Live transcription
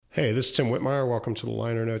Hey, this is Tim Whitmire. Welcome to the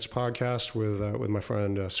Liner Notes podcast with my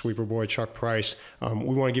friend Sweeper Boy Chuck Price.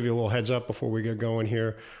 We want to give you a little heads up before we get going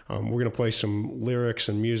here. We're going to play some lyrics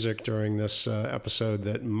and music during this episode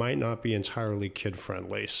that might not be entirely kid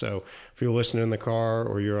friendly. So if you're listening in the car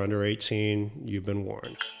or you're under 18, you've been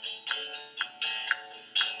warned.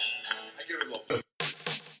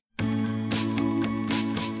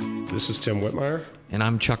 This is Tim Whitmire. And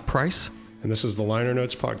I'm Chuck Price. And this is the Liner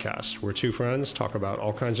Notes podcast, where two friends talk about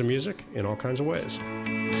all kinds of music in all kinds of ways. All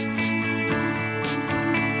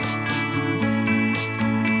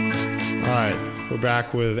right, we're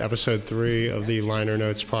back with episode 3 of the Liner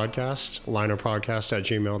Notes podcast,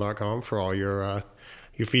 linerpodcast@gmail.com for all your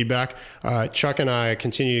feedback. Chuck and I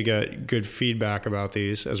continue to get good feedback about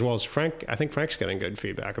these, as well as Frank. I think Frank's getting good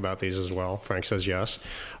feedback about these as well. Frank says yes.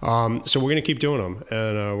 So we're going to keep doing them,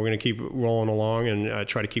 and we're going to keep rolling along and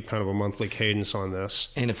try to keep kind of a monthly cadence on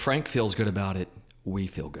this. And if Frank feels good about it, we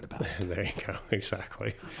feel good about it. There you go.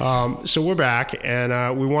 Exactly. So we're back,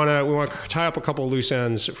 and we want to tie up a couple of loose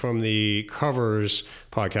ends from the covers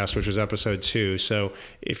podcast, which was episode 2. So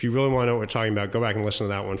if you really want to know what we're talking about, go back and listen to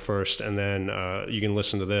that one first, and then you can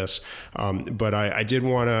listen to this. But I did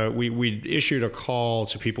want to. We issued a call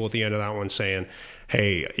to people at the end of that one saying,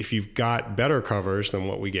 hey, if you've got better covers than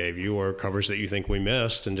what we gave you, or covers that you think we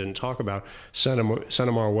missed and didn't talk about, send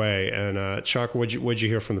them our way. And Chuck, what'd you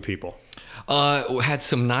hear from the people? Had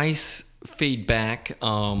some nice feedback.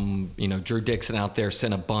 Drew Dixon out there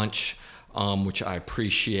sent a bunch, which I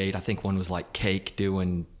appreciate. I think one was like Cake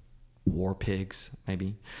doing War Pigs,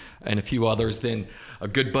 maybe, and a few others. Then a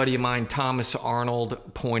good buddy of mine, Thomas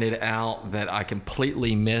Arnold, pointed out that I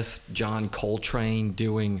completely missed John Coltrane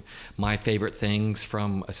doing My Favorite Things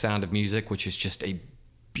from A Sound of Music, which is just a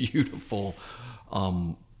beautiful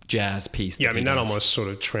jazz piece. Yeah, I mean, that almost sort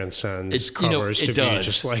of transcends covers to be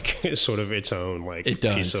just like sort of its own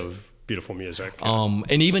piece of beautiful music. And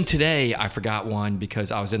even today, I forgot one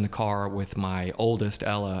because I was in the car with my oldest,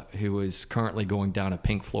 Ella, who is currently going down a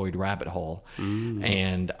Pink Floyd rabbit hole.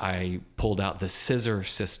 And I pulled out the Scissor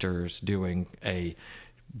Sisters doing a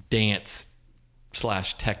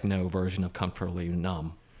dance/techno version of Comfortably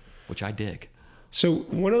Numb, which I dig. So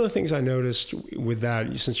one of the things I noticed with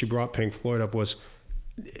that, since you brought Pink Floyd up, was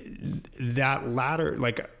that latter,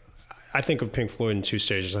 I think of Pink Floyd in 2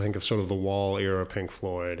 stages. I think of sort of the Wall era Pink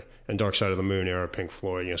Floyd and Dark Side of the Moon era Pink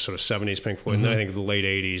Floyd, sort of 70s Pink Floyd. And then I think of the late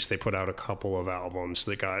 80s, they put out a couple of albums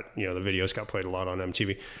that got, the videos got played a lot on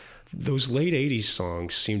MTV. Those late 80s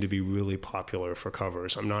songs seem to be really popular for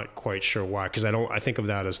covers. I'm not quite sure why, because I think of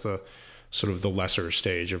that as the sort of the lesser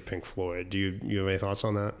stage of Pink Floyd. Do you have any thoughts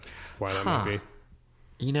on that? Why that might be?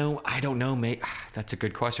 I don't know, mate. That's a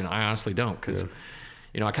good question. I honestly don't, because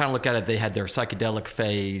I kind of look at it, they had their psychedelic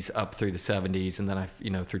phase up through the 70s, and then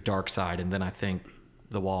through Dark Side, and then I think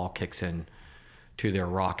the Wall kicks in to their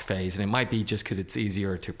rock phase. And it might be just because it's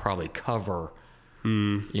easier to probably cover,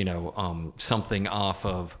 something off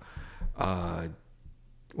of,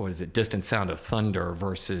 Distant Sound of Thunder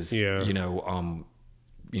versus,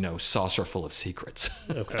 Saucer Full of Secrets.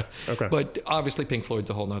 Okay. But obviously Pink Floyd's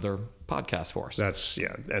a whole nother podcast for us.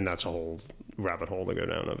 And that's a whole rabbit hole to go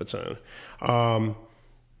down of its own.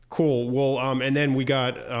 Cool. Well, and then we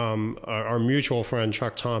got our mutual friend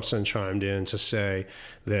Chuck Thompson chimed in to say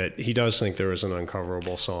that he does think there is an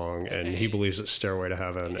uncoverable song, and he believes it's Stairway to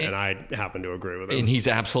Heaven, and I happen to agree with him. And he's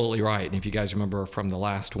absolutely right. And if you guys remember from the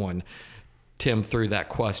last one, Tim threw that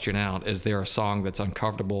question out, is there a song that's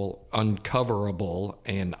uncoverable?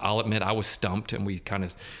 And I'll admit I was stumped, and we kind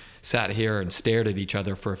of sat here and stared at each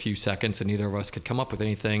other for a few seconds, and neither of us could come up with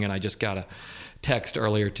anything. And I just got a text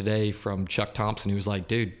earlier today from Chuck Thompson, who was like,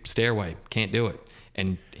 dude, Stairway, can't do it.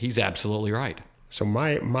 And he's absolutely right. So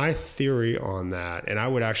my theory on that, and I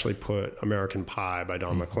would actually put American Pie by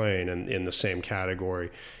Don McLean in the same category,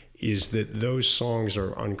 is that those songs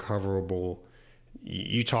are uncoverable.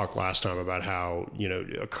 You talked last time about how,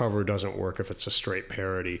 a cover doesn't work if it's a straight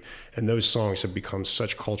parody. And those songs have become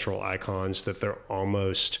such cultural icons that they're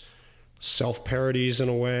almost self-parodies in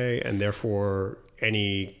a way, and therefore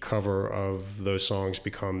any cover of those songs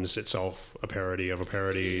becomes itself a parody of a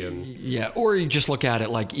parody. And or you just look at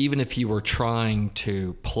it like, even if you were trying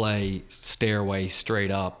to play Stairway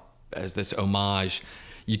straight up as this homage,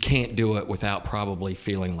 you can't do it without probably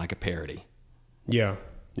feeling like a parody. Yeah.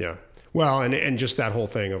 Well, and just that whole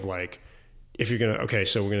thing of if you're going to,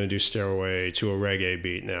 so we're going to do Stairway to a reggae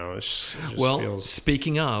beat now.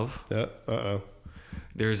 Speaking of,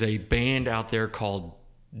 there's a band out there called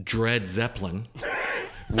Dread Zeppelin,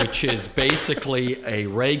 which is basically a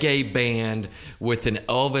reggae band with an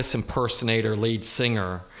Elvis impersonator lead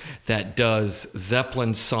singer that does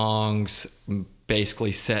Zeppelin songs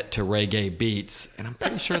basically set to reggae beats, and I'm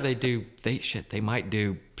pretty sure they might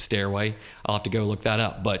do Stairway. I'll have to go look that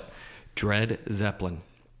up. But Dread Zeppelin.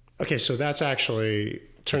 Okay, so that's actually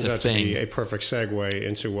turns out to be a perfect segue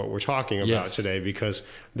into what we're talking about today, because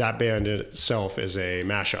that band in itself is a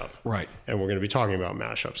mashup. Right. And we're going to be talking about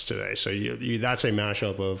mashups today. So that's a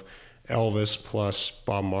mashup of Elvis plus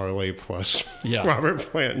Bob Marley plus Robert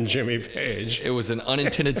Plant and Jimmy Page. It was an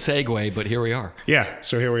unintended segue, but here we are. Yeah,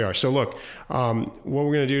 so here we are. So look, what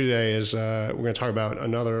we're going to do today is we're going to talk about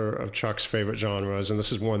another of Chuck's favorite genres, and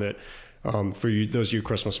this is one that for you, those of you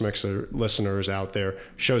Christmas Mixer listeners out there,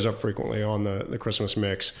 shows up frequently on the Christmas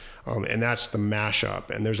Mix, and that's the mashup.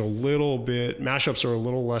 And there's mashups are a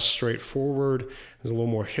little less straightforward. There's a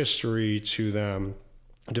little more history to them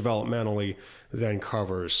developmentally than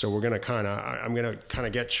covers. So I'm going to kind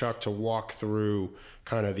of get Chuck to walk through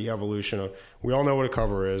kind of the evolution of, we all know what a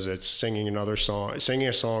cover is. It's singing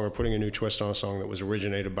a song or putting a new twist on a song that was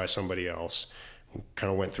originated by somebody else. We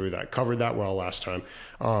kind of went through that, covered that well last time.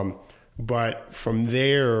 But from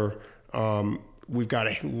there, we've got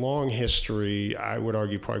a long history, I would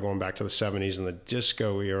argue probably going back to the 70s and the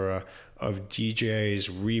disco era, of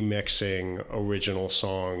DJs remixing original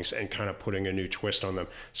songs and kind of putting a new twist on them.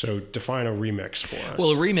 So define a remix for us.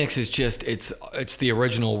 Well, a remix is just, it's the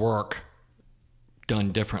original work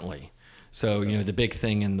done differently. So, the big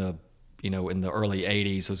thing in the early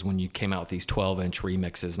 80s was when you came out with these 12-inch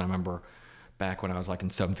remixes. And I remember back when I was like in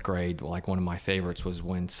 7th grade, like one of my favorites was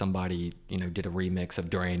when somebody, did a remix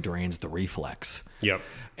of Duran Duran's The Reflex. Yep.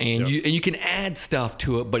 And you can add stuff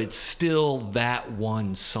to it, but it's still that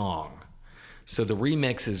one song. So the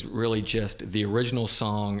remix is really just the original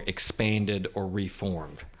song expanded or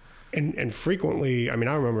reformed. And frequently, I mean,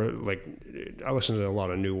 I remember, like, I listened to a lot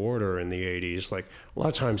of New Order in the 80s. Like, a lot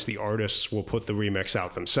of times the artists will put the remix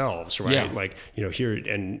out themselves, right? Yeah. Like, here's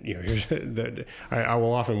I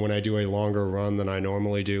will often, when I do a longer run than I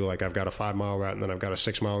normally do, like I've got a 5-mile route and then I've got a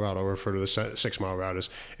 6-mile route, I'll refer to the 6-mile route as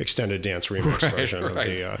extended dance remix version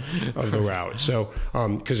of the route. So,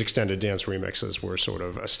 because extended dance remixes were sort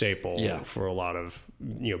of a staple for a lot of,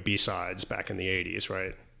 B-sides back in the 80s,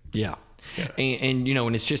 right? Yeah. Yeah. And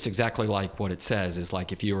it's just exactly like what it says, is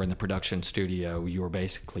like if you were in the production studio, you're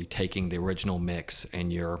basically taking the original mix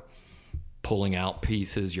and you're pulling out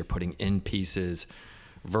pieces, you're putting in pieces,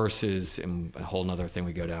 versus, and a whole nother thing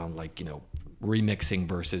we go down, like, remixing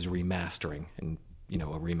versus remastering. And, a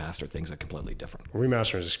remaster thing's are completely different.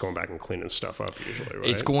 Remastering is just going back and cleaning stuff up usually, right?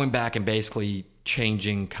 It's going back and basically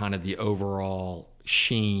changing kind of the overall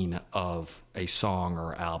sheen of a song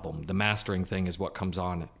or album. The mastering thing is what comes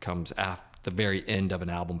after the very end of an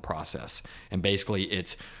album process, and basically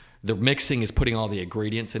the mixing is putting all the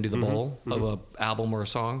ingredients into the bowl of an album or a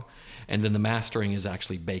song, and then the mastering is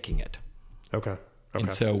actually baking it. Okay. And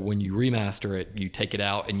so when you remaster it, you take it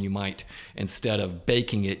out and you might, instead of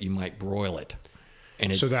baking it, you might broil it.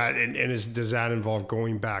 And does that involve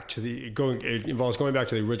going back to the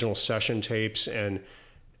original session tapes and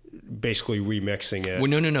basically remixing it? Well,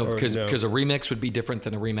 no, because a remix would be different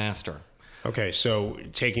than a remaster. Okay, so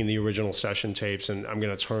taking the original session tapes and I'm going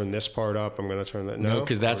to turn this part up, I'm going to turn that. No,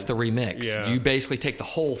 because that's the remix. Yeah. You basically take the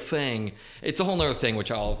whole thing. It's a whole other thing, which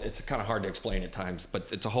it's kind of hard to explain at times,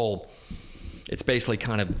 but it's basically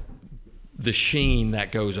kind of the sheen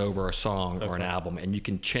that goes over a song or an album, and you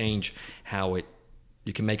can change how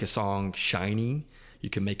you can make a song shiny, you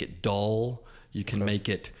can make it dull, you can make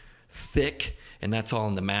it thick, and that's all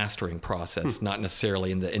in the mastering process, not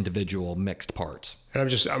necessarily in the individual mixed parts. And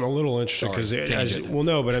I'm a little interested because as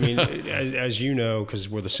you know, because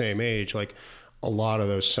we're the same age, like a lot of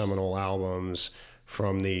those seminal albums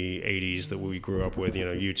from the 80s that we grew up with,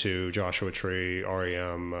 U2, Joshua Tree,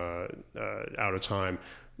 REM, Out of Time,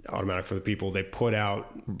 Automatic for the People, they put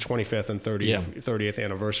out 25th and 30th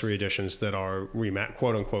anniversary editions that are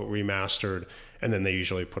quote unquote remastered, and then they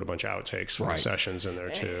usually put a bunch of outtakes from the sessions in there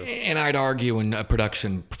too. And I'd argue, and a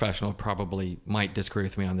production professional probably might disagree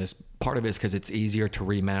with me on this, part of it is because it's easier to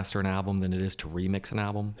remaster an album than it is to remix an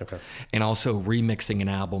album. Okay. And also remixing an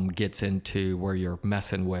album gets into where you're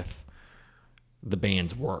messing with the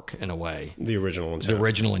band's work in a way. The original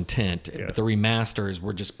intent. Yeah. But the remasters,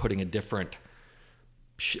 we're just putting a different,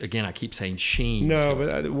 again, I keep saying sheen. No,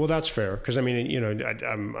 but that's fair, because I'm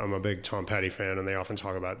a big Tom Petty fan, and they often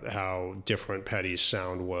talk about how different Petty's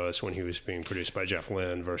sound was when he was being produced by Jeff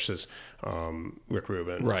Lynne versus Rick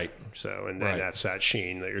Rubin. Right. So and that's that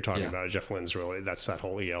sheen that you're talking about. Jeff Lynne's that's that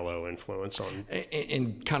whole ELO influence on.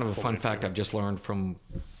 And kind of a fun fact I've just learned from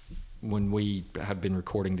when we have been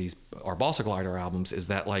recording our Balsa Glider albums is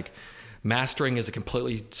that, like, mastering is a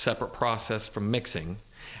completely separate process from mixing.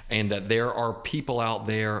 and that there are people out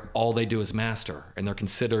there, all they do is master, and they're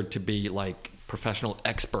considered to be like professional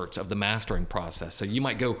experts of the mastering process. So you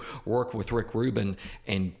might go work with Rick Rubin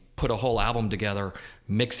and put a whole album together,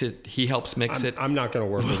 mix it. He helps mix it. I'm not going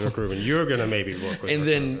to work with Rick Rubin. You're going to maybe work with and Rick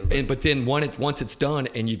then, Rubin. but then once it's done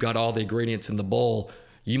and you've got all the ingredients in the bowl,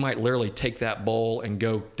 you might literally take that bowl and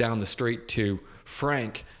go down the street to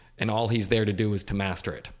Frank, and all he's there to do is to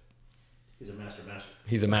master it. He's a master.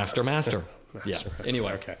 He's a master. Master.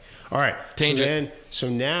 Anyway. Okay. All right. Tangent. So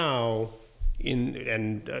now,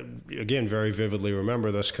 again, very vividly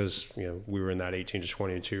remember this because we were in that 18 to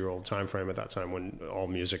 22-year-old time frame at that time when all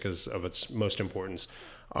music is of its most importance.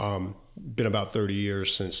 Been about 30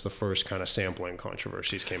 years since the first kind of sampling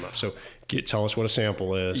controversies came up. So tell us what a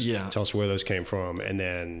sample is. Yeah. Tell us where those came from, and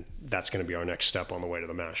then that's going to be our next step on the way to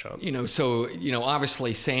the mashup.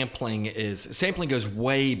 Obviously sampling goes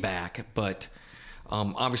way back, but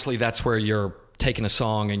obviously that's where you're taking a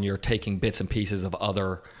song and you're taking bits and pieces of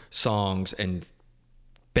other songs and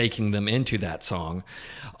baking them into that song.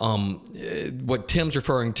 What Tim's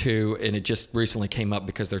referring to, and it just recently came up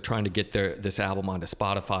because they're trying to get this album onto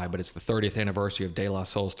Spotify, but it's the 30th anniversary of De La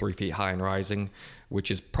Soul's 3 Feet High and Rising,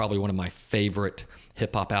 which is probably one of my favorite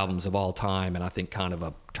hip-hop albums of all time, and I think kind of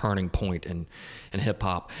a turning point in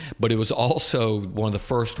hip-hop. But it was also one of the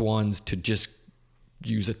first ones to just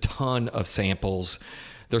use a ton of samples.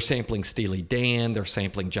 They're sampling Steely Dan, they're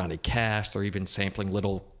sampling Johnny Cash, they're even sampling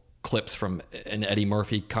little clips from an Eddie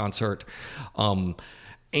Murphy concert. And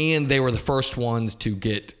they were the first ones to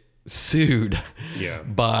get sued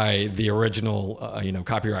by the original,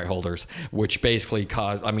 copyright holders, which basically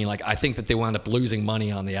caused, I think that they wound up losing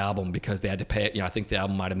money on the album because they had to pay, I think the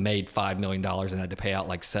album might have made $5 million and had to pay out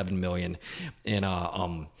like $7 million in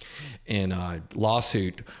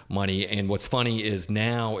lawsuit money. And what's funny is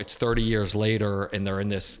now it's 30 years later and they're in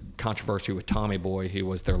this controversy with Tommy Boy, who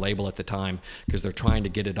was their label at the time, because they're trying to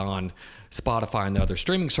get it on Spotify and the other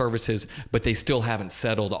streaming services, but they still haven't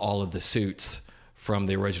settled all of the suits from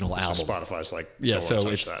the original album. So Spotify's like,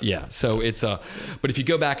 so it's but if you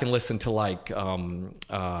go back and listen to like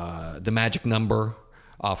The Magic Number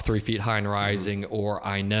off 3 Feet High and Rising, or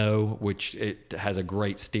I Know, which it has a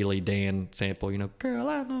great Steely Dan sample, girl,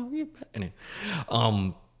 I know you.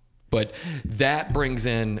 But that brings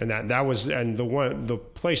in, and that was, and the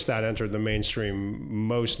place that entered the mainstream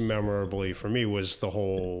most memorably for me was the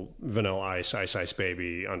whole Vanilla Ice, Ice Ice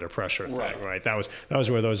Baby, Under Pressure thing, right? That was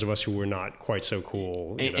where those of us who were not quite so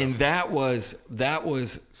cool. And that was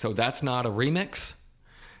so that's not a remix,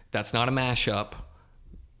 that's not a mashup.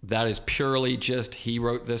 That is purely just he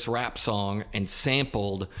wrote this rap song and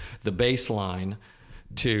sampled the bass line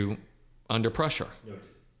to Under Pressure.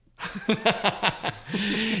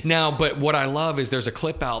 Now, but what I love is there's a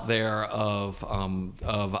clip out there of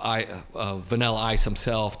Vanilla Ice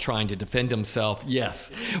himself trying to defend himself.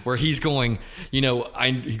 Yes, where he's going,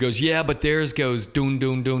 he goes, yeah, but theirs goes doon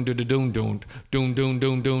doon doon doon doon doon doon doon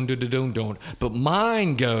doon doon doon doon doon, but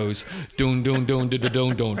mine goes doon doon doon doon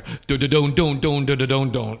doon doon doon doon doon doon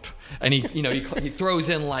doon doon. And he throws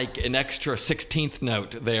in like an extra 16th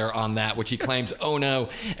note there on that, which he claims, oh no.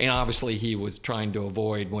 And obviously he was trying to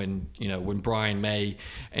avoid when Brian May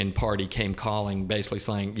and Party came calling, basically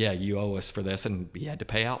saying, yeah, you owe us for this, and he had to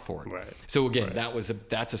pay out for it. Right. So again,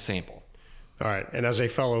 that's a sample. All right. And as a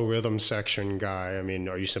fellow rhythm section guy,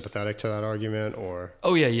 are you sympathetic to that argument, or?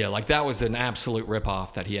 Oh yeah. Like that was an absolute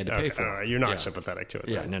ripoff that he had to pay for. All right. You're not sympathetic to it.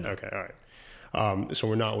 Yeah. Then. No. Okay. All right. So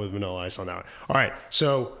we're not with Vanilla Ice on that one. All right.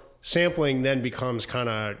 So sampling then becomes kind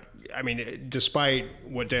of, despite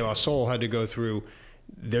what De La Soul had to go through,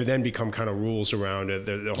 there then become kind of rules around it.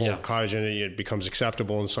 The whole cottage in it becomes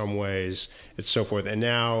acceptable in some ways, and so forth. And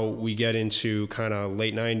now we get into kind of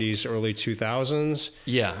late 90s, early 2000s.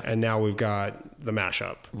 Yeah. And now we've got the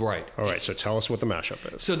mashup. Right. All right. So tell us what the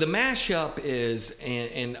mashup is. So the mashup is,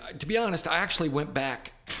 and to be honest, I actually went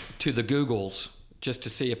back to the Googles just to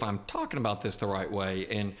see if I'm talking about this the right way.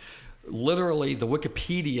 And literally, the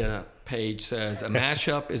Wikipedia page says a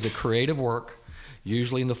mashup is a creative work,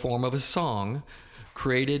 usually in the form of a song,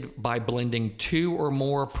 created by blending two or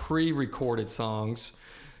more pre-recorded songs,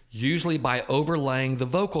 usually by overlaying the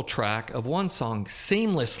vocal track of one song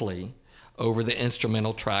seamlessly over the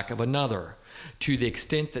instrumental track of another, to the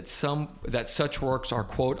extent that such works are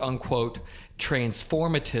quote unquote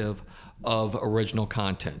transformative of original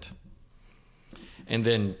content. And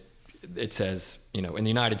then it says, in the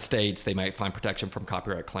United States, they might find protection from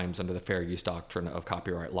copyright claims under the fair use doctrine of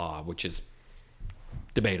copyright law, which is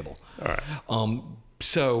debatable. All right.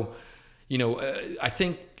 I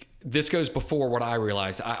think this goes before what I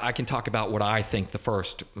realized. I can talk about what I think the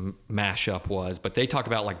first mashup was, but they talk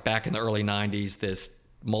about like back in the early 90s, this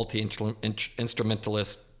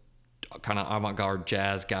multi-instrumentalist, kind of avant-garde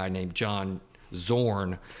jazz guy named John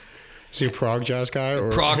Zorn. Is he a prog jazz guy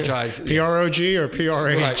or prog jazz? P-R-O-G or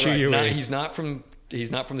P-R-A-G-U-E? Right. He's not from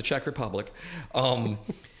the Czech Republic,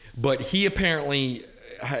 but he apparently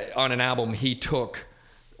on an album he took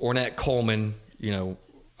Ornette Coleman,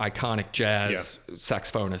 iconic jazz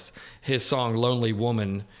saxophonist, his song "Lonely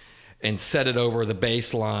Woman," and set it over the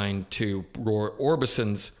bass line to Roy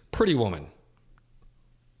Orbison's "Pretty Woman."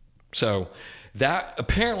 So that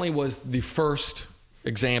apparently was the first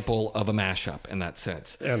example of a mashup in that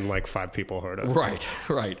sense. And like 5 people heard it.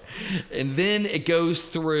 Right. And then it goes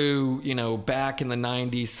through, back in the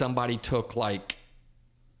 90s, somebody took like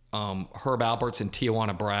Herb Alpert's and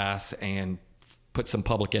Tijuana Brass and put some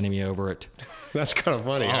Public Enemy over it. That's kind of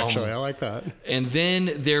funny, actually. I like that. And then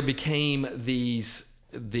there became these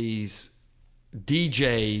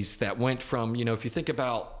DJs that went from, if you think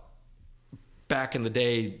about back in the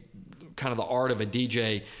day, kind of the art of a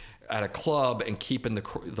DJ at a club and keeping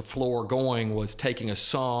the floor going was taking a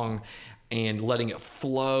song and letting it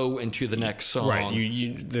flow into the next song. Right,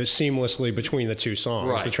 the seamlessly between the two songs.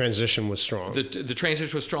 Right. The transition was strong. The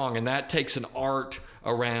transition was strong, and that takes an art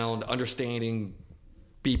around understanding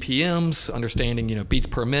BPMs, understanding beats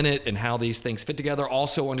per minute and how these things fit together.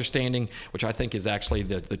 Also understanding, which I think is actually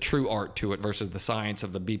the true art to it versus the science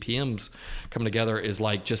of the BPMs coming together, is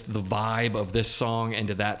like just the vibe of this song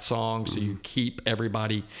into that song, so you keep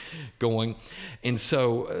everybody going. And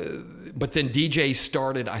so, but then DJs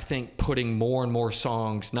started, I think, putting more and more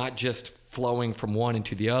songs, not just flowing from one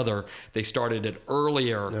into the other. They started it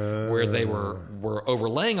earlier where they were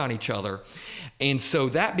overlaying on each other. And so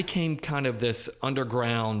that became kind of this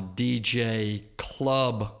underground DJ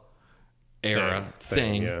club era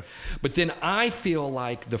thing. Yeah. But then I feel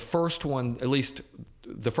like the first one, at least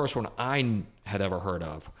the first one I had ever heard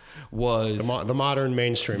of, was the modern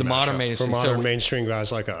mainstream. The modern mainstream. For modern mainstream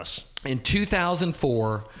guys like us. In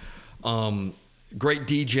 2004, great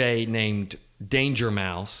DJ named Danger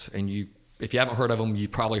Mouse, and if you haven't heard of him, you've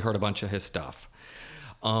probably heard a bunch of his stuff.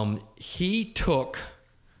 He took...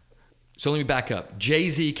 So let me back up.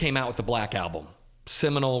 Jay-Z came out with the Black Album,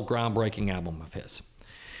 seminal, groundbreaking album of his.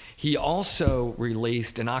 He also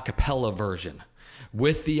released an a cappella version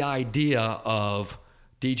with the idea of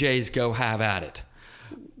DJs go have at it.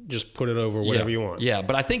 Just put it over whatever you want. Yeah,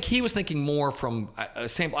 but I think he was thinking more from a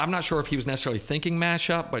sample. I'm not sure if he was necessarily thinking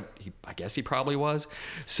mashup, but I guess he probably was.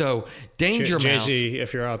 So Danger Mouse. Jay-Z,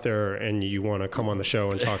 if you're out there and you want to come on the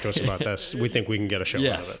show and talk to us about this, we think we can get a show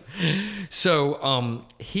out of it. So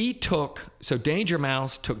so Danger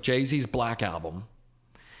Mouse took Jay-Z's Black Album,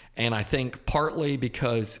 and I think partly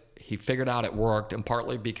because he figured out it worked, and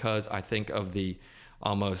partly because I think of the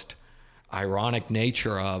almost ironic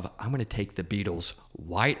nature of, I'm going to take the Beatles'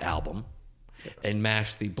 White Album and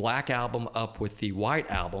mash the Black Album up with the White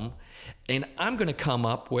Album, and I'm going to come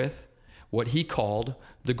up with what he called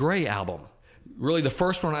the Gray Album. Really, the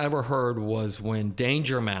first one I ever heard was when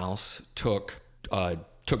Danger Mouse took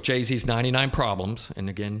Jay-Z's 99 Problems, and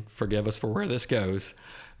again, forgive us for where this goes,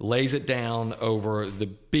 lays it down over the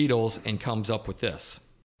Beatles and comes up with this.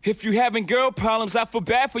 If you having girl problems, I feel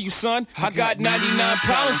bad for you, son. I got 99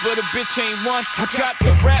 problems, but a bitch ain't one. I got the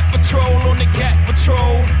rap patrol on the Gap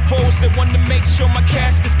patrol. Foes that want to make sure my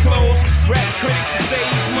casket's closed. Rap critics to say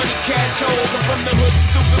he's money cash holes. I'm from the hood,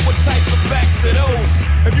 stupid, what type of facts are those?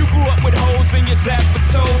 If you grew up with hoes in your zapper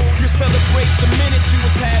toes, you celebrate the minute you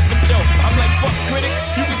was having dough. I'm like, fuck critics,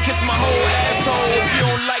 you can kiss my whole asshole. If you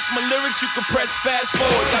don't like my lyrics, you can press fast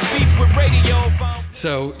forward. Got beef with radio.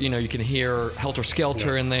 So, you can hear Helter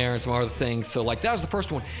Skelter in there and some other things. So, like, that was the first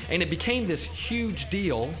one. And it became this huge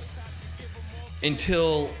deal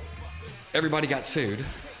until everybody got sued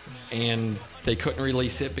and they couldn't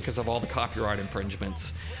release it because of all the copyright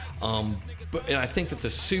infringements. And I think that the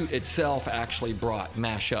suit itself actually brought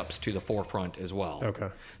mashups to the forefront as well. Okay.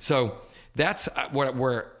 So that's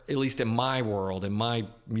where, at least in my world, in my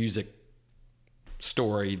music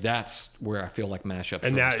story, that's where I feel like mashups.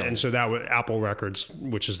 And so that was Apple Records,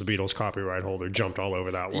 which is the Beatles copyright holder, jumped all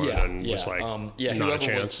over that one and was like, not a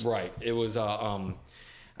chance. It was, I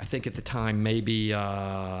think at the time maybe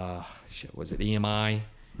was it EMI?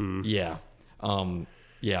 Yeah,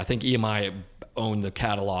 I think EMI owned the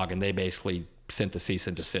catalog, and they basically sent the cease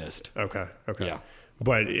and desist. Okay. Yeah.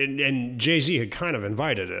 But and Jay-Z had kind of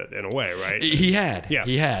invited it in a way, right? He had. Yeah.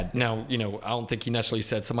 He had. Now, I don't think he necessarily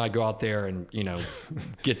said somebody go out there and,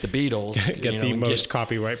 get the Beatles. get the most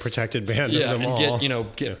copyright protected band of them all.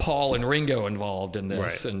 Get Paul and Ringo involved in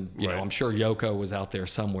this. Right. And, I'm sure Yoko was out there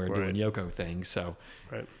somewhere doing Yoko things. So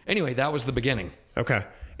anyway, that was the beginning. Okay.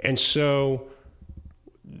 And so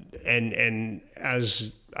and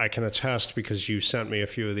as I can attest, because you sent me a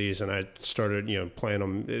few of these and I started, playing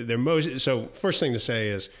them. So first thing to say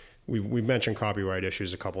is we've mentioned copyright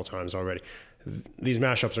issues a couple times already. These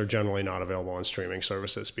mashups are generally not available on streaming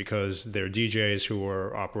services because they're DJs who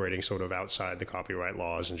are operating sort of outside the copyright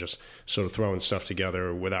laws and just sort of throwing stuff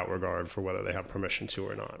together without regard for whether they have permission to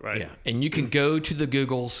or not, right? Yeah, and you can go to the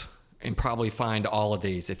Googles and probably find all of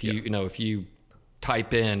these. If you if you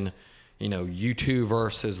type in, U2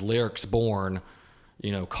 versus Lyrics Born,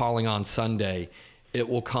 Calling on Sunday, it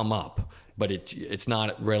will come up, but it's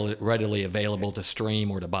not readily available to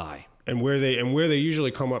stream or to buy. And where they usually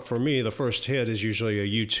come up for me, the first hit is usually a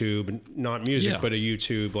YouTube, not music, but a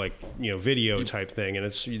YouTube video type thing, and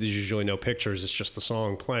there's usually no pictures, it's just the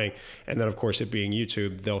song playing. And then of course, it being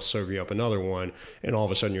YouTube, they'll serve you up another one, and all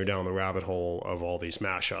of a sudden you're down the rabbit hole of all these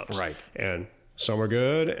mashups. Right. And some are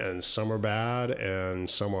good, and some are bad, and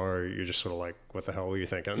some are you're just sort of like, what the hell were you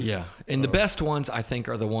thinking? Yeah, and the best ones I think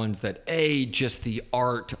are the ones that just the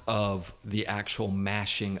art of the actual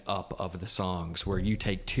mashing up of the songs, where you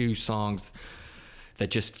take two songs that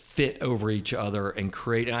just fit over each other and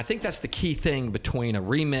create. And I think that's the key thing between a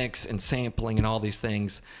remix and sampling and all these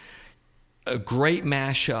things. A great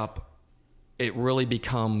mashup, it really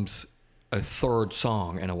becomes a third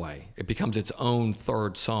song in a way. It becomes its own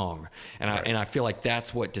third song. And I feel like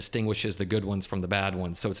that's what distinguishes the good ones from the bad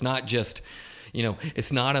ones. So it's not just,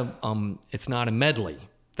 it's not a medley.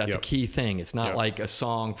 That's a key thing. It's not like a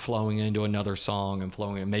song flowing into another song and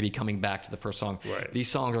flowing and maybe coming back to the first song. Right. These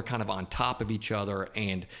songs are kind of on top of each other,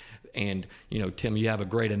 and Tim, you have a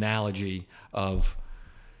great analogy of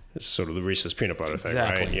it's sort of the Reese's peanut butter thing,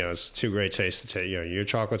 exactly. right? It's two great tastes to take. Your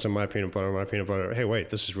chocolates and my peanut butter. Hey, wait,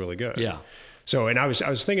 this is really good. Yeah. So, and I was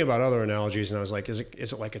thinking about other analogies, and I was like, is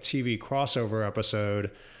it like a TV crossover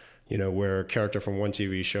episode, where a character from one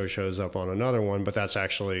TV show shows up on another one, but that's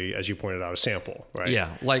actually, as you pointed out, a sample, right?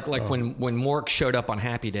 Yeah, like when Mork showed up on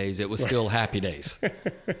Happy Days, it was still Happy Days,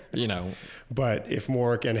 But if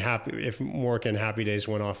Mork and Happy Days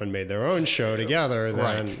went off and made their own show together,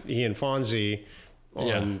 then he and Fonzie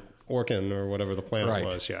on Orkin or whatever the planet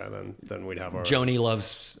was, then we'd have our Joni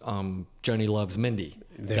loves Mindy.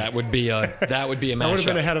 That would be a mashup. That would have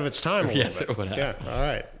been ahead of its time a little bit. It would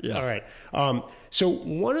have. Yeah. All right. So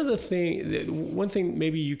one thing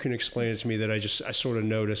maybe you can explain it to me that I sort of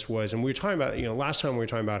noticed was, and we were talking about, last time we were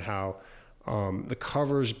talking about how the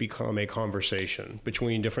covers become a conversation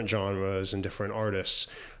between different genres and different artists.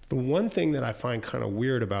 The one thing that I find kind of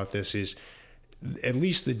weird about this is, at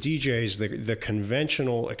least the DJs, the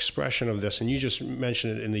conventional expression of this, and you just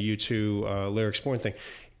mentioned it in the U2 Lyrics Born thing,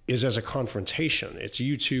 is as a confrontation. It's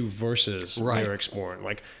U2 versus Lyrics Born.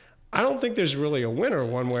 Like, I don't think there's really a winner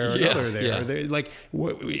one way or another there.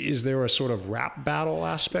 Is there a sort of rap battle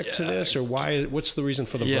aspect to this, or what's the reason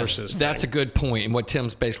for the verses That's thing? a good point. And what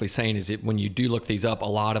Tim's basically saying is that when you do look these up, a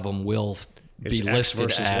lot of them will be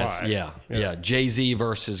listed as Jay-Z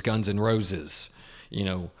versus Guns N' Roses,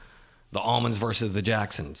 the Almonds versus the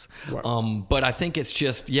Jacksons. Right. But I think it's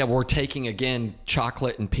just, we're taking, again,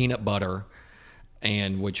 chocolate and peanut butter,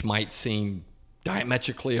 and which might seem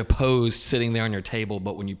diametrically opposed sitting there on your table,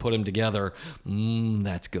 but when you put them together,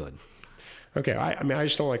 that's good. Okay, I mean, I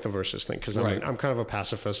just don't like the versus thing because I'm kind of a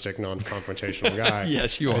pacifistic, non-confrontational guy.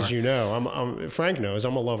 Yes, you are. As you know, Frank knows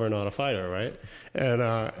I'm a lover, not a fighter, right? And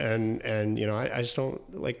I just don't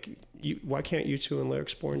like. Why can't you two and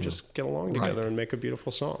Lyrics Born just get along together and make a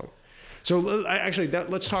beautiful song? So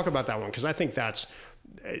let's talk about that one, because I think that's.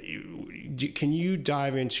 Can you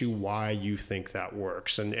dive into why you think that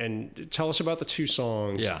works, and tell us about the two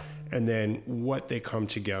songs, and then what they come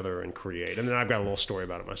together and create, and then I've got a little story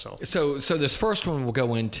about it myself. So this first one we'll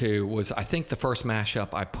go into was, I think, the first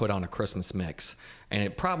mashup I put on a Christmas mix, and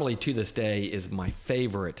it probably to this day is my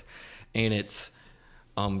favorite, and it's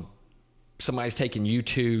somebody's taken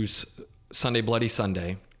U2's Sunday Bloody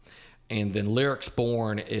Sunday, and then Lyrics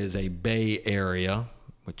Born is a Bay Area,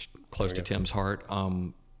 which close to Tim's heart,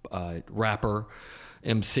 rapper,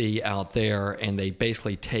 MC out there, and they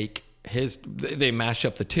basically take they mash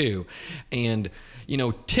up the two. And,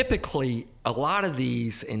 typically a lot of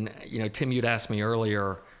these, and, Tim, you'd asked me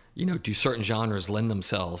earlier, do certain genres lend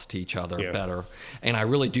themselves to each other better? And I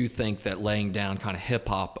really do think that laying down kind of hip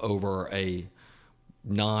hop over a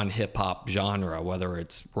non-hip hop genre, whether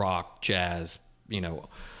it's rock, jazz,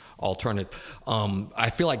 alternative, I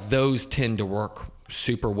feel like those tend to work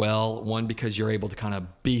super well. One, because you're able to kind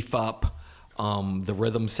of beef up the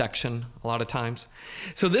rhythm section a lot of times.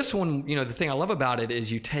 So this one, the thing I love about it is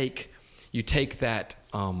you take that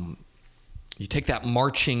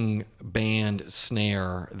marching band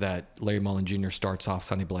snare that Larry Mullen Jr. starts off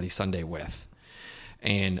Sunday Bloody Sunday with,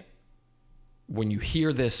 And when you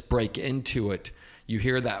hear this break into it, you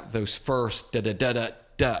hear those first da da da da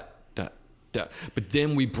da da da, but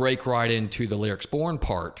then we break right into the lyrics born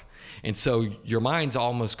part, and so your mind's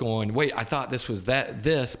almost going, wait, I thought this was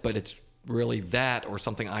this, but it's really that or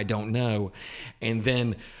something I don't know. And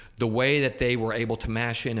then the way that they were able to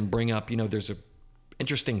mash in and bring up, there's a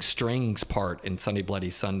interesting strings part in Sunday Bloody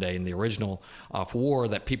Sunday in the original Off War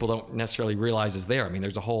that people don't necessarily realize is there. I mean,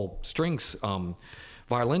 there's a whole strings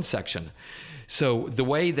violin section. So the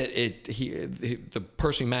way that the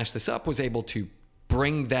person who mashed this up was able to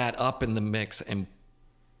bring that up in the mix and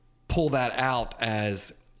pull that out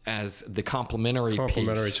as the complementary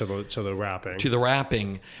piece to the rapping. To the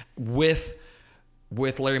rapping with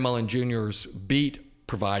Larry Mullen Jr.'s beat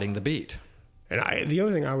providing the beat. And the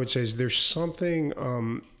other thing I would say is there's something,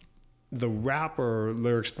 the rapper,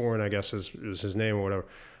 Lyrics Born, I guess is his name or whatever,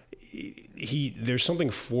 there's something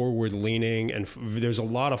forward leaning and there's a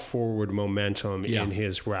lot of forward momentum in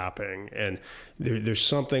his rapping. And there's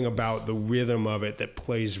something about the rhythm of it that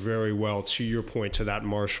plays very well, to your point, to that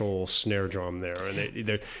Marshall snare drum there.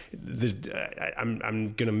 And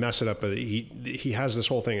I'm going to mess it up, but he has this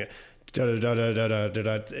whole thing that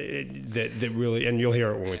really, and you'll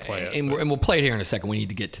hear it when we play it. And we'll play it here in a second. We need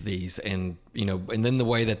to get to these, and and then the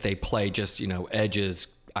way that they play, just Edge's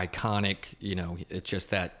iconic. It's just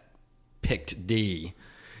that picked D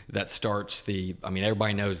that starts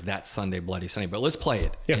everybody knows that's Sunday Bloody Sunday, but let's play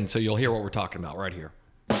it, and so you'll hear what we're talking about right here.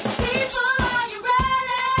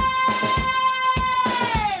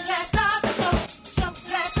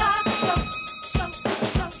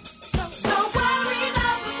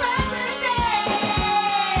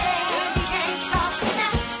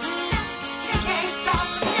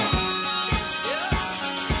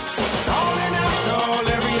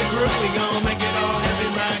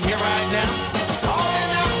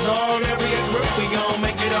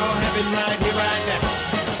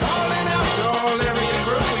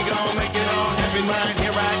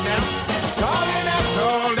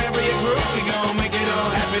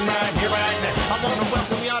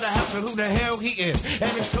 Who the hell he is,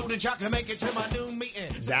 and it's cool that y'all can make it to my noon meeting.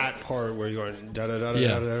 That part where you're going da da da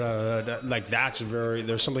da da da, like that's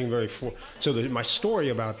there's something very. My story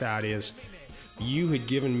about that is, you had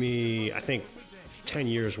given me, I think, 10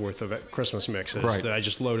 years worth of Christmas mixes that I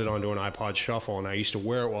just loaded onto an iPod Shuffle, and I used to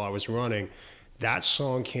wear it while I was running. That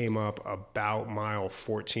song came up about mile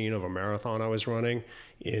 14 of a marathon I was running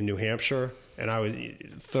in New Hampshire. And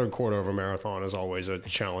third quarter of a marathon is always a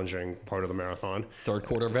challenging part of the marathon. Third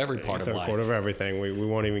quarter of every part of life. Third quarter of everything. We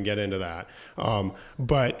won't even get into that.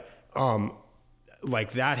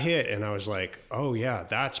 Like that hit, and I was like, oh yeah,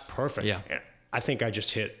 that's perfect. Yeah. And I think I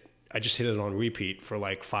just hit it on repeat for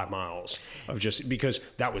like 5 miles of just, because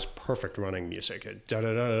that was perfect running music. Da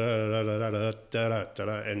da da da da da da da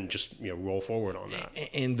da, and just roll forward on that.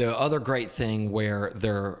 And the other great thing where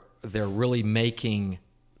they're really making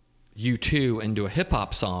U2 into a hip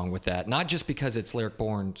hop song with that, not just because it's Lyric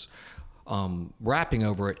Born's rapping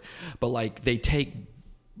over it, but like they take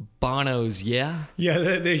Bono's and I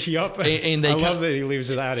love that he leaves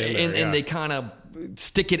that in there, and they kind of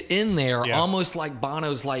stick it in there, almost like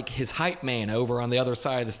Bono's like his hype man over on the other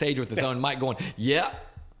side of the stage with his own mic going,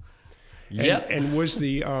 And was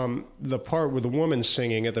the part with the woman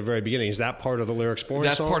singing at the very beginning, is that part of the Lyrics Born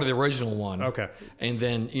That's song? part of the original one. Okay. And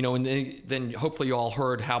then, then hopefully you all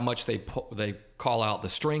heard how much they call out the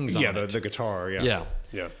strings on it. the guitar, Yeah.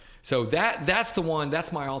 Yeah. So that's the one,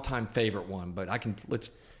 that's my all-time favorite one, but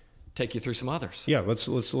let's take you through some others. Yeah, let's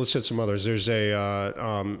hit some others. There's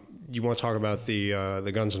you want to talk about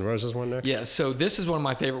the Guns N' Roses one next? Yeah, so this is one of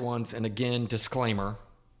my favorite ones, and again, disclaimer,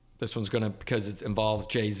 this one's because it involves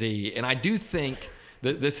Jay-Z, and I do think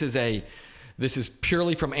that this is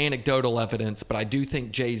purely from anecdotal evidence, but I do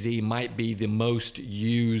think Jay-Z might be the most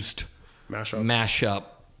used mashup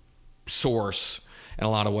source in a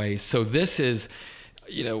lot of ways. So this is,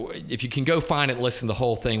 if you can go find it, listen to the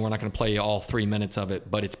whole thing. We're not going to play all 3 minutes of it,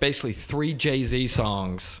 but it's basically 3 Jay-Z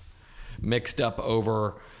songs mixed up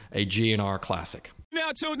over a GNR classic.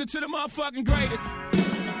 Now tuned into the motherfucking greatest.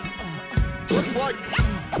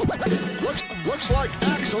 Looks like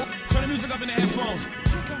Axel. Turn the music up in the headphones.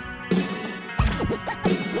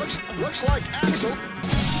 Looks like Axel.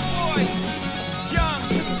 Boy, young.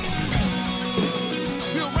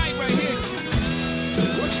 Feel right here.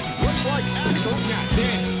 Looks like Axel.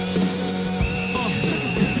 Goddamn.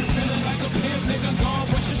 If you feeling like a pimp, nigga, go on,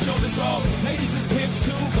 brush your shoulders off. Ladies is pimps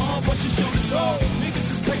too, go on, brush your shoulders off.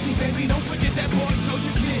 Niggas is crazy, baby, don't forget that boy told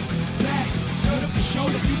you, kid. That, turn up your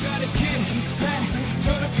shoulder, you got a kid. That,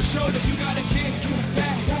 turn up your shoulder, you got a kid.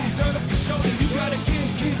 That, turn up your shoulder, you got a kid.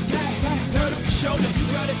 That, turn up your shoulder.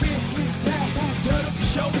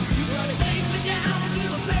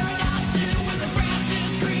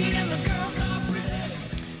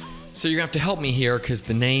 So you're going to have to help me here because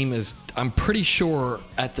the name is, I'm pretty sure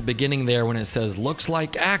at the beginning there when it says, looks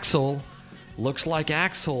like Axl,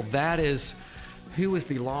 that is, who is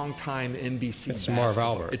the longtime NBC It's Marv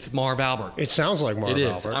basketball- Albert. It's Marv Albert. It sounds like Marv It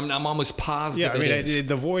is. Albert. I'm almost positive Yeah, I mean, it is.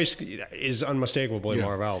 the voice is unmistakably Yeah.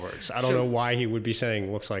 Marv Albert's. I don't So- know why he would be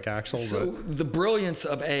saying looks like Axl, So but the brilliance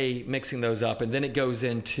of mixing those up, and then it goes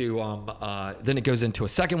into a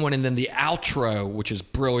second one, and then the outro, which is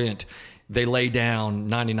brilliant. They lay down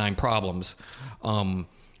 99 Problems on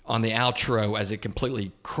the outro as it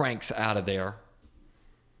completely cranks out of there.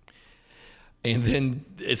 And then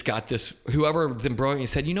it's got this, whoever then brilliantly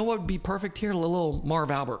said, you know what would be perfect here? A little Marv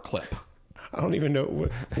Albert clip. I don't even know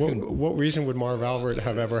what reason would Marv Albert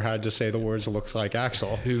have ever had to say the words "looks like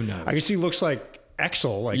Axl." Who knows? I guess he looks like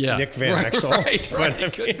Axl, like Yeah, Nick Van right, Exel. Right.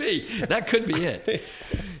 It could be. That could be it.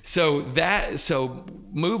 So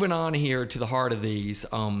moving on here to the heart of these,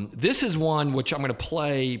 this is one which I'm going to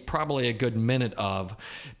play probably a good minute of,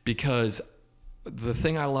 because the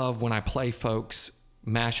thing I love when I play folks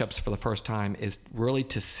mashups for the first time is really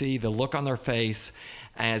to see the look on their face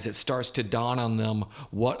as it starts to dawn on them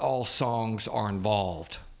what all songs are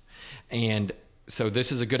involved. And so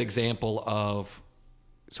this is a good example of,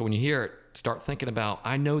 so when you hear it, start thinking about,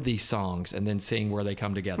 I know these songs, and then seeing where they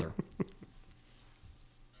come together.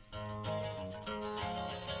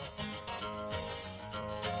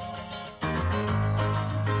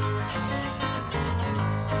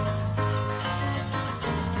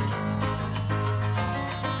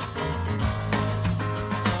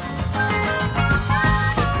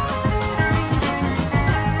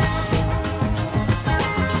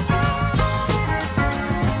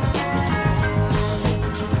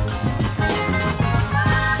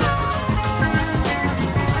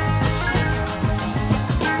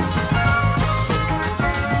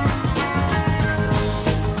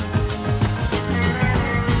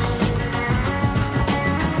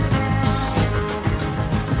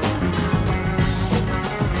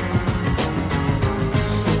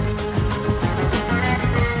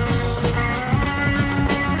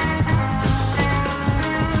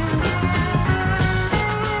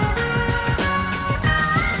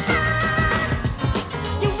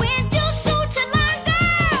 You went to school to learn,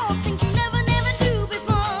 girl, things you never knew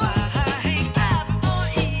before.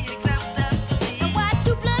 And why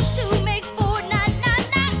 2 + 2 makes 4? Now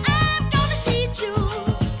I'm gonna teach you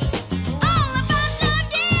all about love,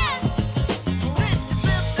 yeah. Sit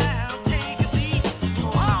yourself down, take a seat.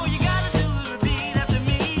 All you gotta do is repeat after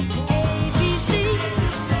me. A, B, C,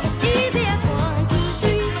 easy as 1, 2,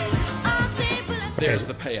 3. All simple as There's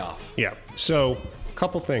the payoff. Yeah. So, a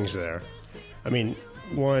couple things there. I mean,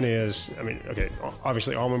 one is, okay,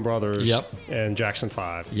 obviously Allman Brothers Yep. and Jackson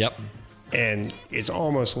 5. Yep. And it's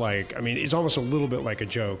almost like, it's almost a little bit like a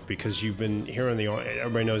joke because you've been hearing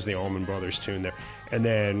everybody knows the Allman Brothers tune there. And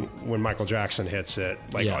then when Michael Jackson hits it,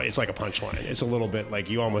 Yeah. it's like a punchline. It's a little bit like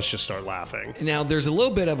you almost just start laughing. Now there's a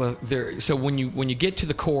little bit of so when you get to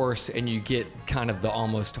the chorus and you get kind of the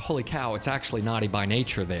almost, holy cow, it's actually Naughty by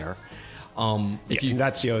Nature there. If you And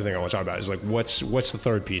that's the other thing I want to talk about is like what's the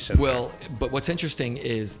third piece in there? Well, but what's interesting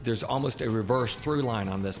is there's almost a reverse through line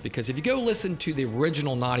on this, because if you go listen to the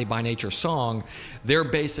original Naughty by Nature song, they're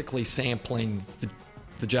basically sampling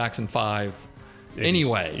the Jackson 5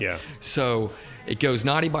 anyway. Yeah. So it goes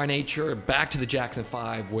Naughty by Nature back to the Jackson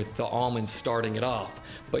 5 with the Almonds starting it off.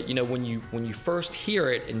 But when you first hear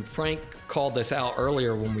it, and Frank called this out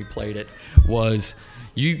earlier when we played it, was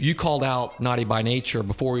you called out Naughty by Nature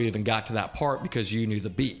before you even got to that part because you knew the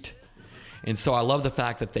beat. And so I love the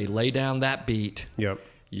fact that they lay down that beat. Yep.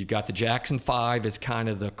 You've got the Jackson 5 as kind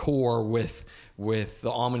of the core with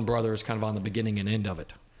the Allman Brothers kind of on the beginning and end of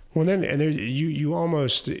it. Well, then, and there, you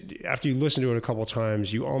almost, after you listen to it a couple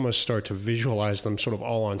times, you almost start to visualize them sort of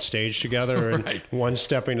all on stage together, and Right. one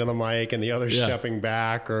stepping to the mic and the other Yeah. stepping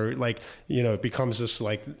back, or it becomes this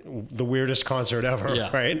like the weirdest concert ever, Yeah.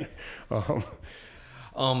 right?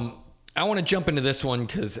 I want to jump into this one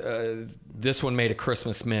because this one made a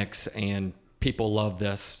Christmas mix, and people love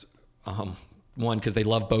this. One, because they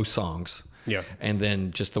love both songs. Yeah. And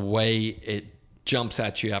then just the way it jumps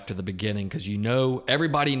at you after the beginning, because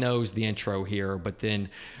everybody knows the intro here, but then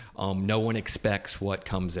no one expects what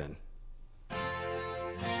comes in.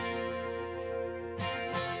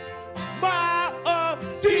 My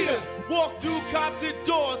Adidas walk through concert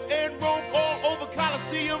doors and roam all over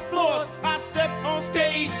Coliseum floors. I stepped on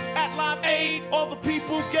stage at Live Aid. All the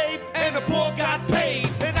people gave and the poor got paid.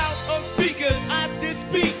 And out of speakers, I did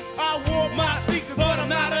speak. I wore my sneakers, but I'm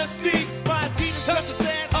not a sneak. My Adidas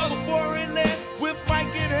represent of a foreign land. With mic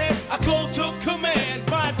in hand, I go to command.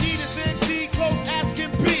 My Adidas indeed close as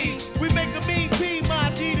can be. We make a mean team,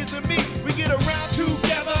 my Adidas and me.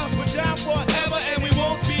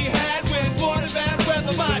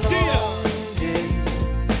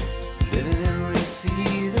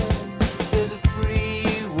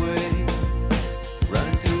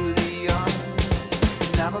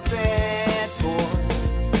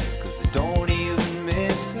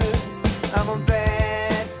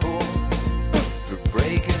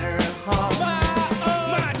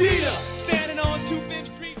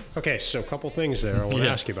 Okay, so a couple things there I want to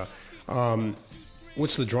ask you about.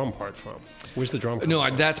 What's the drum part from? Where's the drum part No,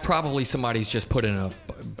 from? that's probably somebody's just put in a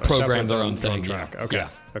A program separate their own drum thing. track. Yeah. Okay. Yeah.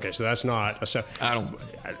 Okay, so that's not a I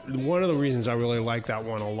don't. One of the reasons I really like that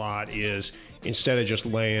one a lot is instead of just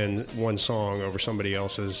laying one song over somebody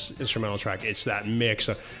else's instrumental track, it's that mix.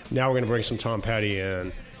 Now we're going to bring some Tom Petty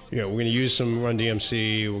in. We're going to use some Run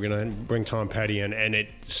DMC. We're going to bring Tom Petty in, and it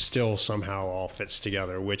still somehow all fits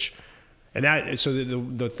together. So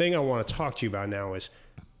the thing I want to talk to you about now is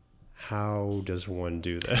how does one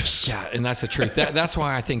do this? Yeah, and that's the truth. That's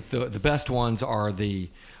why I think the best ones are the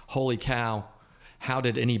holy cow. How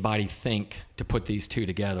did anybody think to put these two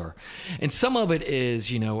together? And some of it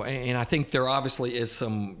is, and I think there obviously is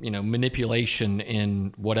some, manipulation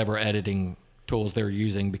in whatever editing tools they're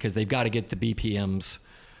using because they've got to get the BPMs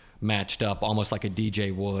matched up almost like a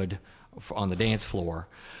DJ would on the dance floor.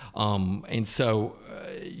 And so,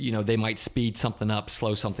 they might speed something up,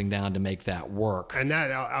 slow something down to make that work. And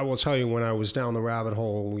that, I will tell you, when I was down the rabbit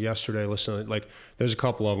hole yesterday listening, there's a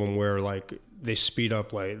couple of them where, they speed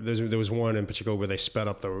up, there was one in particular where they sped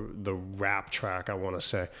up the rap track, I want to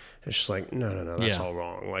say. It's just no, that's all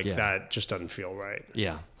wrong. That just doesn't feel right.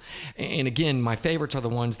 Yeah. And again, my favorites are the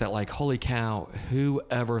ones that holy cow, who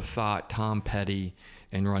ever thought Tom Petty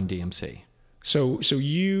and Run DMC? So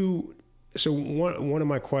one of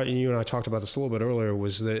my questions, you and I talked about this a little bit earlier,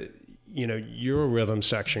 was that, you're a rhythm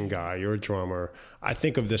section guy, you're a drummer. I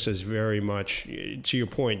think of this as very much, to your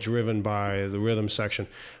point, driven by the rhythm section,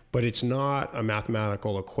 but it's not a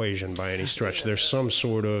mathematical equation by any stretch. There's some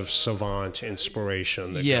sort of savant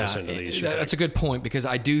inspiration that goes into these. That's a good point because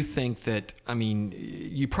I do think that,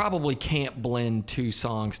 you probably can't blend two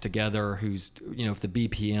songs together whose, if the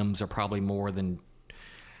BPMs are probably more than,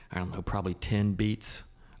 I don't know, probably 10 beats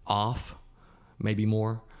off, maybe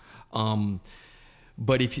more.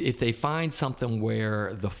 But if they find something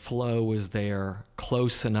where the flow is there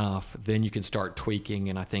close enough, then you can start tweaking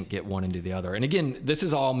and I think get one into the other. And again, this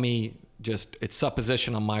is all me, it's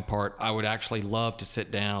supposition on my part. I would actually love to sit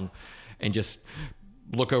down and just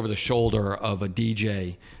look over the shoulder of a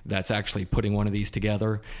DJ that's actually putting one of these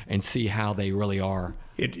together and see how they really are.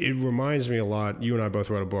 It reminds me a lot. You and I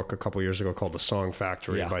both wrote a book a couple of years ago called The Song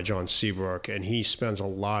Factory by John Seabrook, and he spends a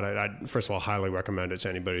lot of. First of all, highly recommend it to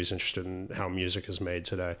anybody who's interested in how music is made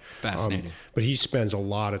today. Fascinating. But he spends a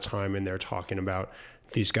lot of time in there talking about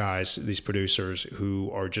these guys, these producers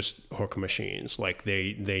who are just hook machines.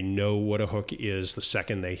 They know what a hook is the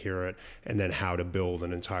second they hear it, and then how to build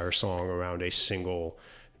an entire song around a single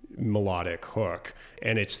melodic hook.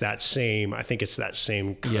 And it's that same. I think it's that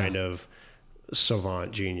same kind of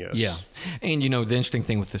savant genius. Yeah. And the interesting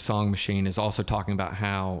thing with the song machine is also talking about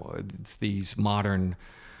how it's these modern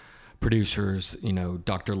producers,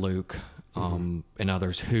 Dr. Luke and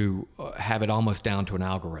others who have it almost down to an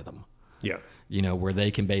algorithm. Yeah. Where they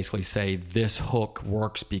can basically say this hook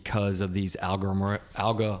works because of these I can't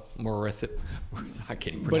even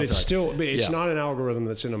pronounce But it's it. still, it's not an algorithm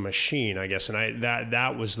that's in a machine, I guess. And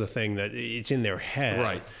that was the thing, that it's in their head.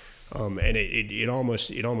 Right. And it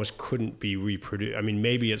almost couldn't be reproduced.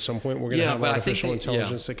 Maybe at some point we're going to have artificial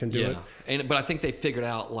intelligence that can do it. But I think they figured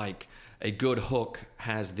out a good hook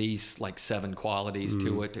has these 7 qualities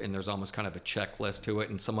to it, and there's almost kind of a checklist to it,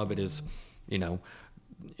 and some of it is,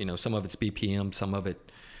 some of it's BPM, some of it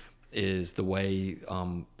is the way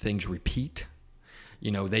things repeat.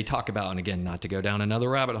 They talk about, and again, not to go down another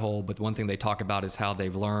rabbit hole, but one thing they talk about is how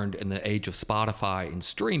they've learned in the age of Spotify and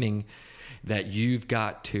streaming that you've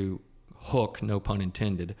got to hook, no pun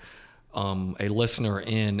intended, a listener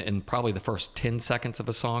in probably the first 10 seconds of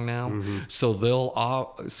a song now. So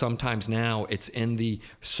they'll sometimes now it's in the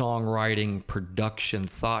songwriting production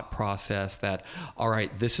thought process that, all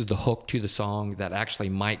right, this is the hook to the song that actually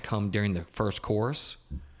might come during the first chorus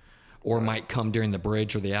or might come during the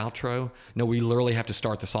bridge or the outro. No, we literally have to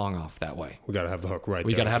start the song off that way. We got to have the hook right there.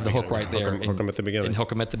 We got to have the hook right there. Hook them at the beginning. And hook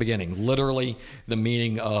them at the beginning. Literally the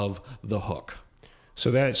meaning of the hook. So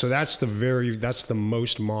that's the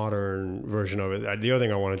most modern version of it. The other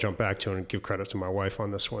thing I want to jump back to and give credit to my wife on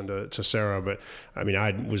this one, to Sarah, but I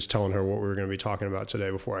was telling her what we were going to be talking about today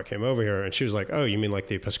before I came over here, and she was like, "Oh, you mean like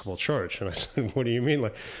the Episcopal Church?" And I said, "What do you mean?"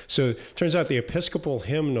 So it turns out the Episcopal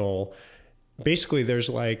hymnal, basically there's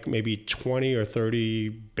maybe 20 or 30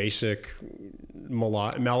 basic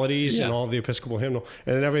melodies Yeah. and all of the Episcopal hymnal,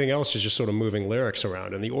 and then everything else is just sort of moving lyrics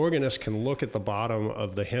around. And the organist can look at the bottom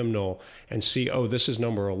of the hymnal and see, oh, this is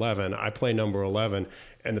number 11. I play number 11.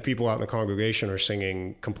 And the people out in the congregation are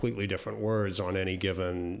singing completely different words on any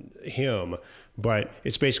given hymn, but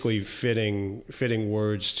it's basically fitting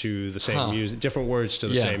words to the same music, different words to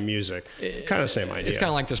the Yeah. same music. Kind of the same idea. It's kind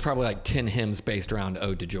of like there's probably like 10 hymns based around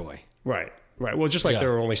Ode to Joy. Right. Well, just like Yeah.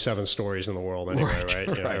 there are only 7 stories in the world anyway, right?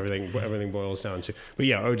 You know, right. everything boils down to. But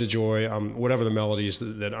yeah, Ode to Joy, whatever the melodies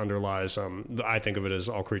that underlies, I think of it as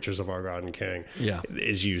All Creatures of Our God and King. Yeah.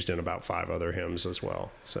 Is used in about 5 other hymns as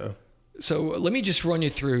well. So let me just run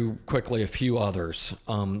you through quickly a few others.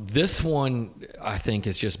 This one I think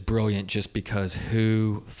is just brilliant just because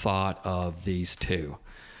who thought of these two?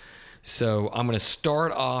 So I'm going to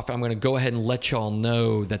start off, I'm going to go ahead and let y'all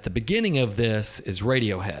know that the beginning of this is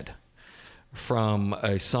Radiohead from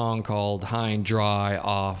a song called High and Dry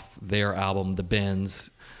off their album, The Bends.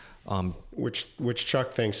 Which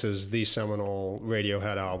Chuck thinks is the seminal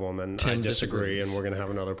Radiohead album, and Tim I disagree, disagrees. and we're going to have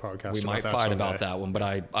another podcast We about might that fight someday. about that one, but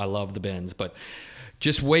I love The Bends. But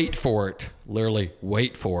just wait for it, literally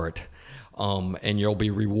wait for it, and you'll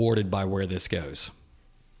be rewarded by where this goes.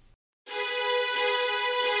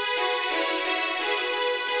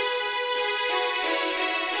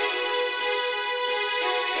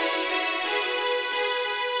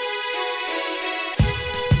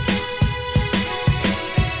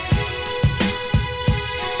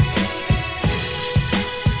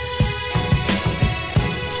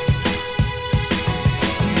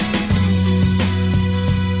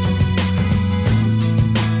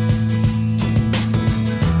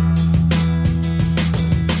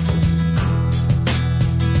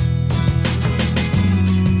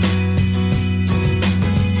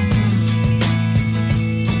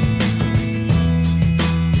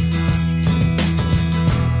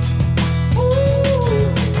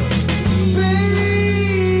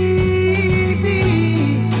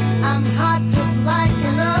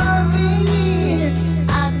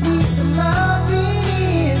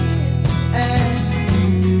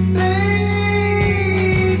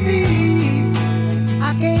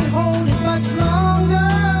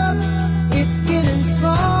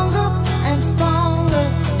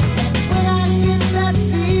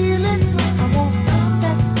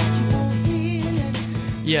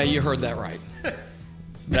 Yeah, you heard that right.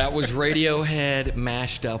 That was Radiohead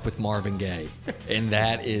mashed up with Marvin Gaye, and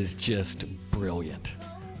that is just brilliant.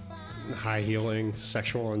 High heeling,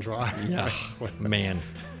 sexual and dry. Yeah, man,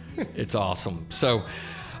 it's awesome. So,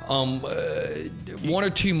 one or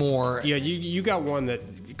two more. Yeah, you got one that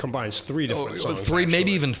combines 3 different songs. Three, maybe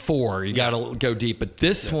actually. even 4. You got to go deep, but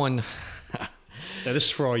this one. Now, this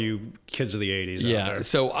is for all you kids of the 80s out Yeah, there.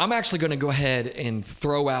 so I'm actually going to go ahead and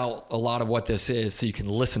throw out a lot of what this is so you can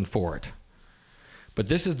listen for it. But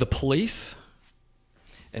this is The Police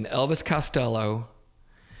and Elvis Costello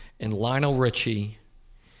and Lionel Richie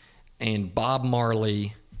and Bob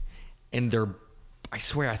Marley, and I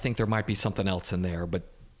swear I think there might be something else in there, but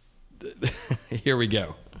here we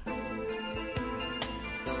go.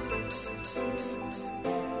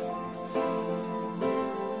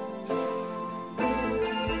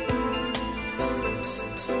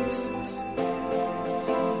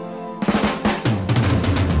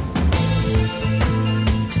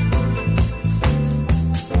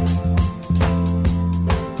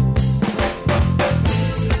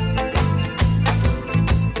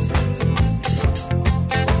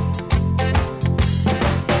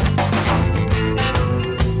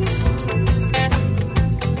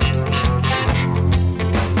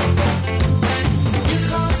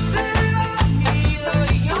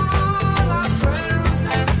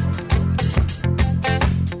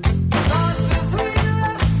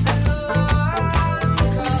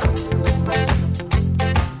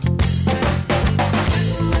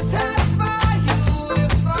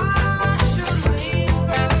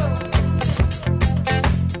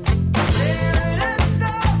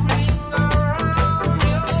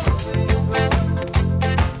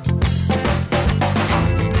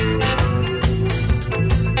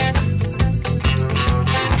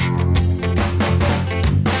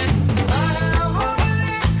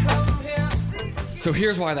 So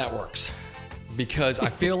here's why that works. Because I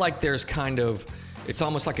feel like there's it's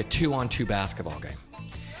almost like a 2-on-2 basketball game.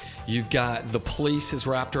 You've got The Police is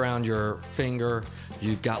wrapped around your finger.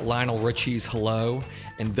 You've got Lionel Richie's Hello.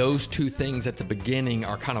 And those two things at the beginning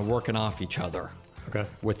are kind of working off each other. Okay.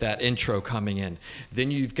 With that intro coming in.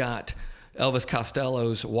 Then you've got Elvis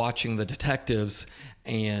Costello's Watching the Detectives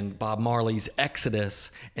and Bob Marley's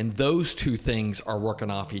Exodus. And those two things are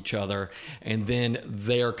working off each other. And then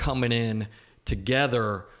they're coming in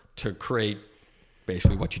together to create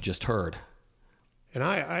basically what you just heard. And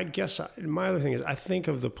I guess my other thing is I think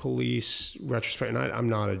of the Police retrospect, and I'm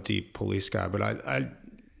not a deep Police guy, but I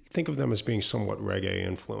think of them as being somewhat reggae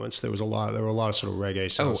influenced. There were a lot of sort of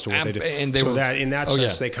reggae sounds to what they did. And that in that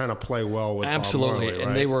sense, they kind of play well with absolutely. Bob Marley,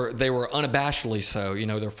 And right? they were unabashedly so. You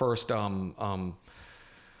know, their first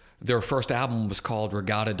album was called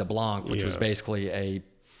Regatta de Blanc, which was basically a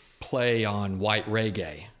play on white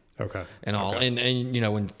reggae. Okay. And all. Okay. And you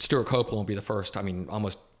know, when Stuart Copeland will be the first,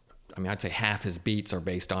 I'd say half his beats are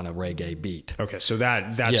based on a reggae beat. Okay, so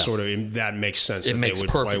that sort of that makes sense. It that makes they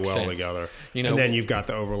would play perfect well sense. together. You know, and then you've got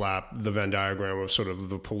the overlap, the Venn diagram of sort of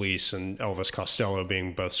the Police and Elvis Costello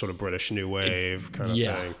being both sort of British new wave kind of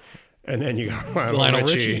thing. And then you got Lionel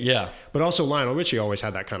Richie. But also Lionel Richie always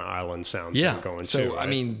had that kind of island sound thing going so, too. Right? I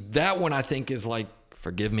mean, that one I think is like,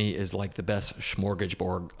 forgive me, is like the best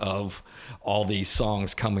smorgasbord of all these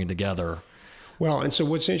songs coming together. Well, and so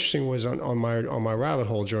what's interesting was on my rabbit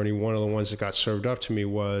hole journey, one of the ones that got served up to me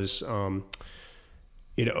was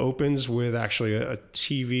it opens with actually a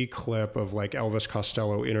TV clip of like Elvis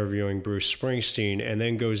Costello interviewing Bruce Springsteen, and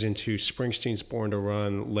then goes into Springsteen's Born to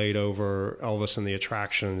Run, laid over Elvis and the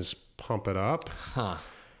Attractions' Pump It Up. Huh.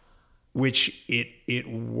 Which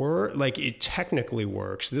it technically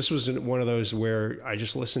works. This was one of those where I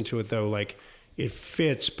just listened to it though, like it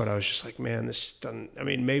fits, but I was just like, man, this doesn't. I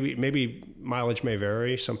mean, maybe mileage may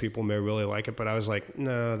vary. Some people may really like it, but I was like,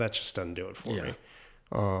 no, that just doesn't do it for me.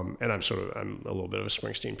 And I'm a little bit of a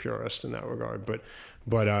Springsteen purist in that regard, but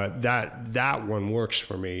that one works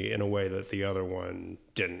for me in a way that the other one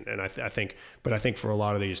didn't. And I think for a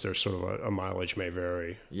lot of these, there's sort of a mileage may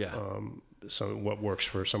vary. Yeah. So what works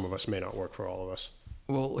for some of us may not work for all of us.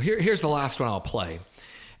 Well, here's the last one I'll play.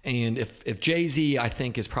 And if Jay-Z, I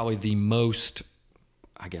think, is probably the most,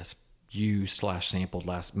 I guess, used/sampled,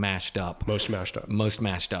 most mashed up.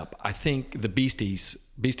 I think the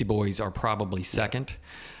Beastie Boys are probably second.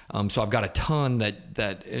 So I've got a ton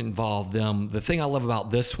that involve them. The thing I love about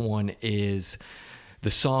this one is the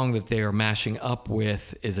song that they are mashing up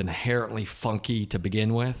with is inherently funky to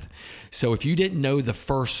begin with. So if you didn't know the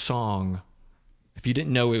first song, if you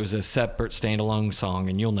didn't know it was a separate standalone song,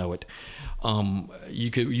 and you'll know it,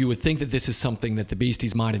 you would think that this is something that the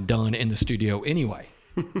Beasties might have done in the studio anyway.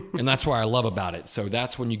 And that's what I love about it. So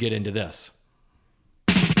that's when you get into this.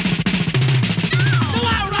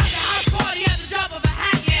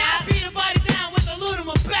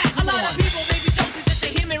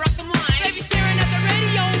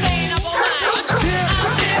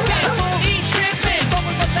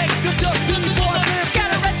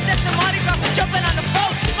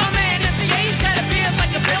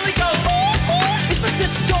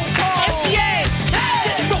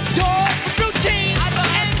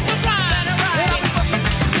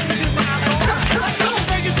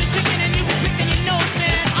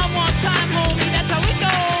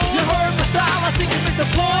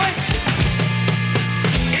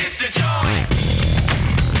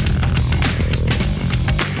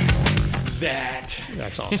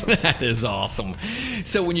 That's awesome. That is awesome.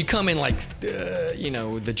 So when you come in like,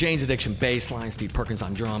 the Jane's Addiction bass line, Steve Perkins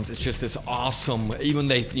on drums, it's just this awesome, even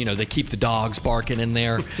they keep the dogs barking in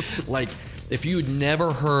there. Like, if you had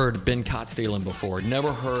never heard Ben Caught Stealing before,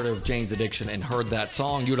 never heard of Jane's Addiction and heard that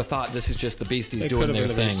song, you would have thought this is just the Beasties doing their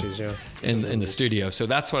thing in the studio. So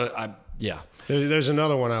that's what There's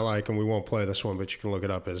another one I like, and we won't play this one, but you can look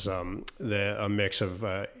it up, is a mix of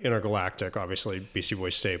Intergalactic, obviously Beastie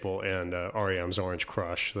Boys staple, and R.E.M's Orange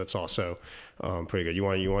Crush. That's also pretty good. You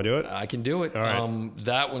want to do it? I can do it. All right.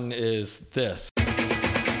 That one is this.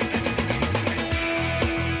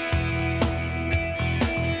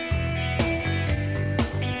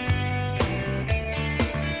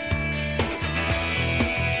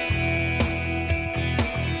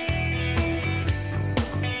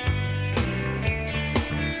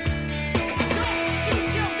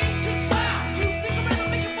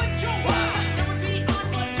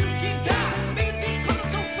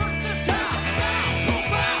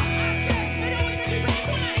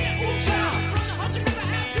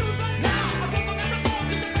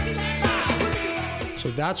 So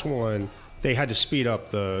that's one they had to speed up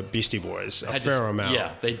the Beastie Boys a fair amount.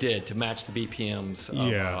 Yeah, they did, to match the BPMs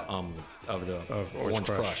of Orange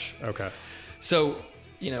Crush. Okay. So,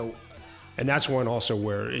 and that's one also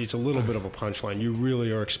where it's a little bit of a punchline. You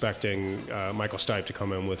really are expecting Michael Stipe to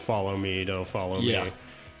come in with "Follow Me, Don't Follow Me,"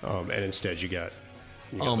 and instead you get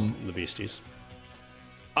the Beasties.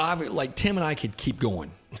 Tim and I could keep going.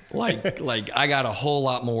 Like I got a whole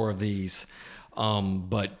lot more of these.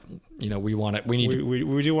 But you know, we need to.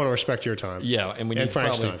 We do want to respect your time. Yeah, and we need And to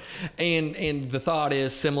Frank's probably, time. and the thought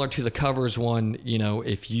is similar to the covers one. You know,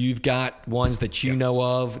 if you've got ones that you know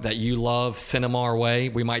of that you love, send them our way.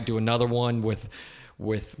 We might do another one with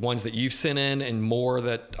ones that you've sent in and more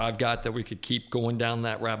that I've got that we could keep going down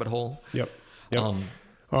that rabbit hole. Yep.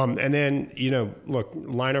 And then, you know, look,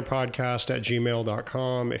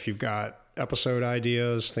 linerpodcast@gmail.com. If you've got episode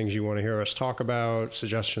ideas, things you want to hear us talk about,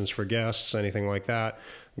 suggestions for guests, anything like that.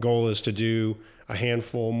 Goal is to do a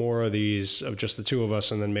handful more of these of just the two of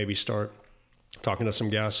us, and then maybe start talking to some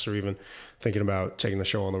guests, or even thinking about taking the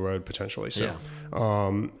show on the road potentially. So,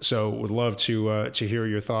 so would love to hear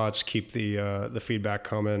your thoughts. Keep the feedback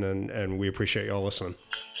coming, and we appreciate y'all listening.